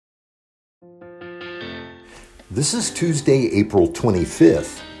This is Tuesday, April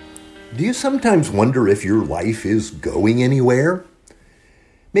 25th. Do you sometimes wonder if your life is going anywhere?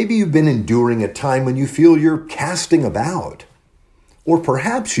 Maybe you've been enduring a time when you feel you're casting about. Or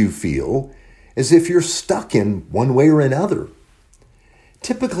perhaps you feel as if you're stuck in one way or another.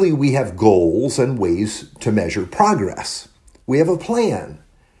 Typically, we have goals and ways to measure progress. We have a plan.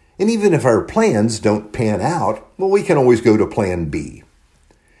 And even if our plans don't pan out, well, we can always go to plan B.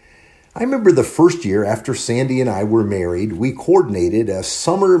 I remember the first year after Sandy and I were married, we coordinated a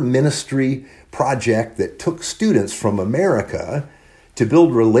summer ministry project that took students from America to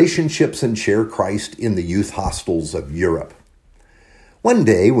build relationships and share Christ in the youth hostels of Europe. One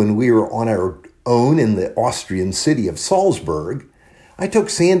day, when we were on our own in the Austrian city of Salzburg, I took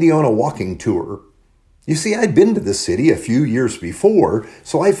Sandy on a walking tour. You see, I'd been to the city a few years before,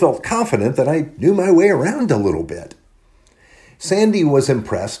 so I felt confident that I knew my way around a little bit. Sandy was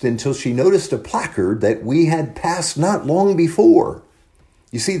impressed until she noticed a placard that we had passed not long before.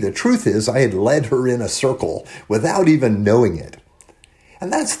 You see, the truth is I had led her in a circle without even knowing it.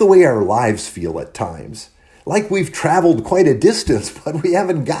 And that's the way our lives feel at times. Like we've traveled quite a distance, but we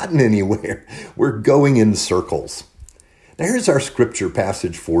haven't gotten anywhere. We're going in circles. Now here's our scripture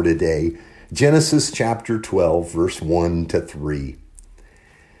passage for today, Genesis chapter 12, verse 1 to 3.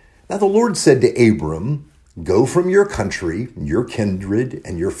 Now the Lord said to Abram, "Go from your country, your kindred,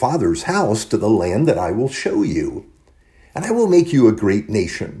 and your father's house to the land that I will show you. And I will make you a great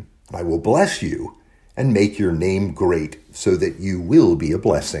nation. I will bless you and make your name great so that you will be a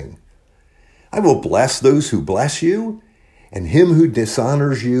blessing. I will bless those who bless you, and him who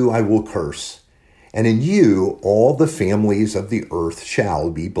dishonors you I will curse. And in you all the families of the earth shall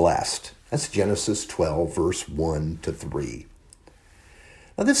be blessed." That's Genesis 12, verse 1 to 3.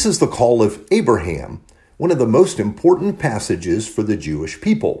 Now this is the call of Abraham, one of the most important passages for the Jewish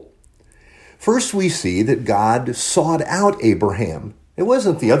people. First, we see that God sought out Abraham. It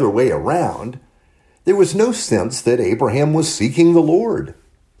wasn't the other way around. There was no sense that Abraham was seeking the Lord.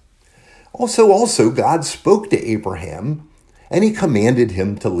 Also, God spoke to Abraham, and he commanded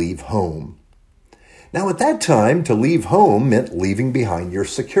him to leave home. Now, at that time, to leave home meant leaving behind your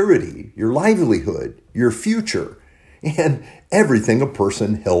security, your livelihood, your future, and everything a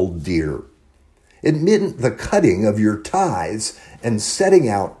person held dear. It meant the cutting of your ties and setting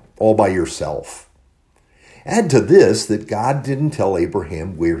out all by yourself. Add to this that God didn't tell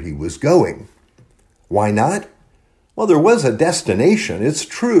Abraham where he was going. Why not? Well, there was a destination, it's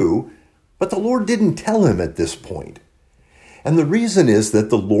true, but the Lord didn't tell him at this point. And the reason is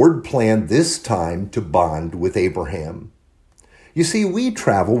that the Lord planned this time to bond with Abraham. You see, we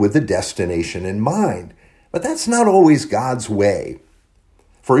travel with a destination in mind, but that's not always God's way.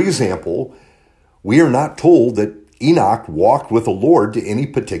 For example, we are not told that Enoch walked with the Lord to any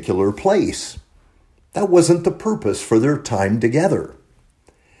particular place. That wasn't the purpose for their time together.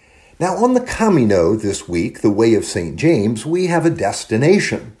 Now, on the Camino this week, the Way of St. James, we have a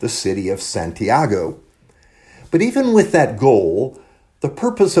destination, the city of Santiago. But even with that goal, the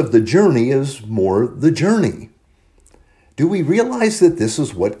purpose of the journey is more the journey. Do we realize that this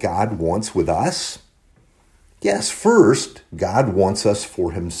is what God wants with us? Yes, first, God wants us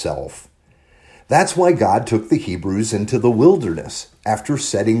for himself. That's why God took the Hebrews into the wilderness after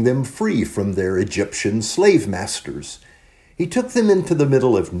setting them free from their Egyptian slave masters. He took them into the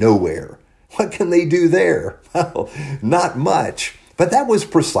middle of nowhere. What can they do there? Well, not much, but that was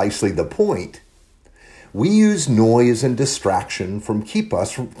precisely the point. We use noise and distraction from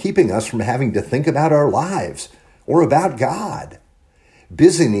keeping us from having to think about our lives or about God.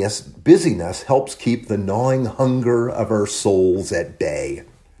 Busyness helps keep the gnawing hunger of our souls at bay.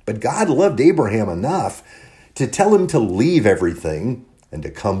 But God loved Abraham enough to tell him to leave everything and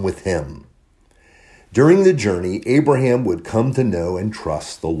to come with him. During the journey, Abraham would come to know and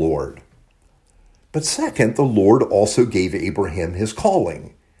trust the Lord. But second, the Lord also gave Abraham his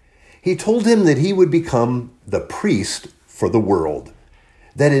calling. He told him that he would become the priest for the world,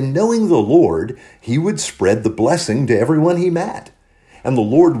 that in knowing the Lord, he would spread the blessing to everyone he met, and the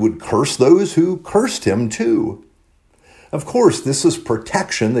Lord would curse those who cursed him too. Of course, this is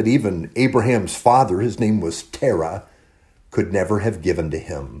protection that even Abraham's father, his name was Terah, could never have given to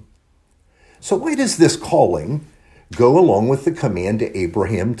him. So why does this calling go along with the command to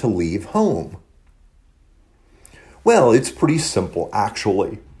Abraham to leave home? Well, it's pretty simple,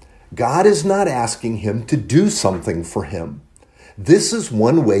 actually. God is not asking him to do something for him. This is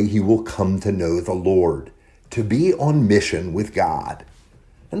one way he will come to know the Lord, to be on mission with God.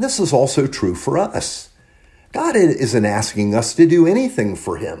 And this is also true for us. God isn't asking us to do anything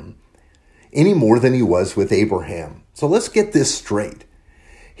for him, any more than he was with Abraham. So let's get this straight.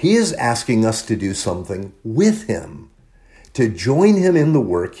 He is asking us to do something with him, to join him in the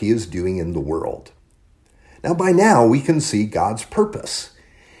work he is doing in the world. Now, by now, we can see God's purpose.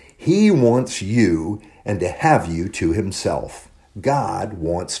 He wants you and to have you to himself. God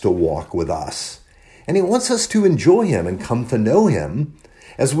wants to walk with us, and he wants us to enjoy him and come to know him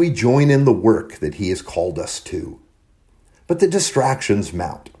as we join in the work that he has called us to. But the distractions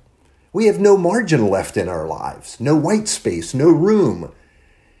mount. We have no margin left in our lives, no white space, no room.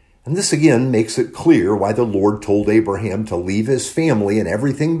 And this again makes it clear why the Lord told Abraham to leave his family and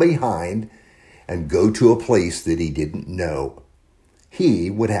everything behind and go to a place that he didn't know. He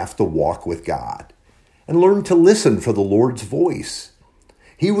would have to walk with God and learn to listen for the Lord's voice.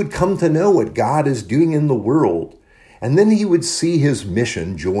 He would come to know what God is doing in the world, and then he would see his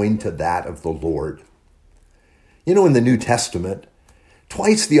mission joined to that of the Lord. You know, in the New Testament,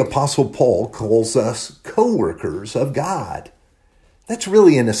 twice the Apostle Paul calls us co-workers of God. That's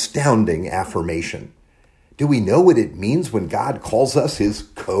really an astounding affirmation. Do we know what it means when God calls us his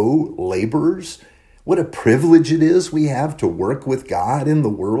co-laborers? What a privilege it is we have to work with God in the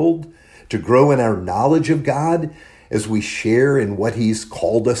world, to grow in our knowledge of God as we share in what he's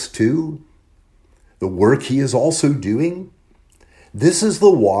called us to, the work he is also doing. This is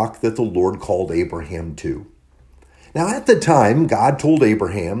the walk that the Lord called Abraham to. Now, at the time, God told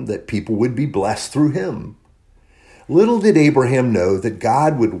Abraham that people would be blessed through him. Little did Abraham know that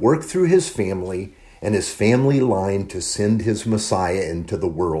God would work through his family and his family line to send his Messiah into the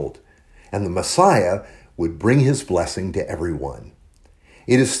world, and the Messiah would bring his blessing to everyone.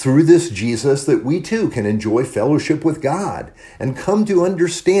 It is through this Jesus that we too can enjoy fellowship with God and come to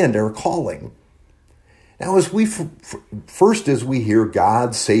understand our calling. Now, as we hear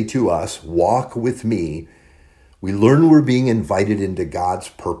God say to us, "Walk with me," we learn we're being invited into God's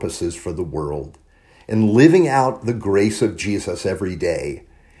purposes for the world and living out the grace of Jesus every day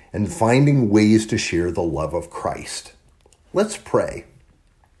and finding ways to share the love of Christ. Let's pray.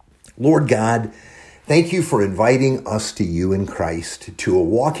 Lord God, thank you for inviting us to you in Christ, to a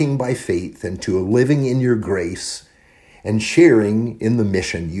walking by faith and to a living in your grace and sharing in the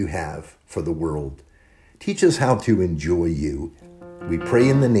mission you have for the world. Teach us how to enjoy you. We pray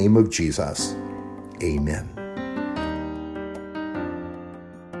in the name of Jesus. Amen.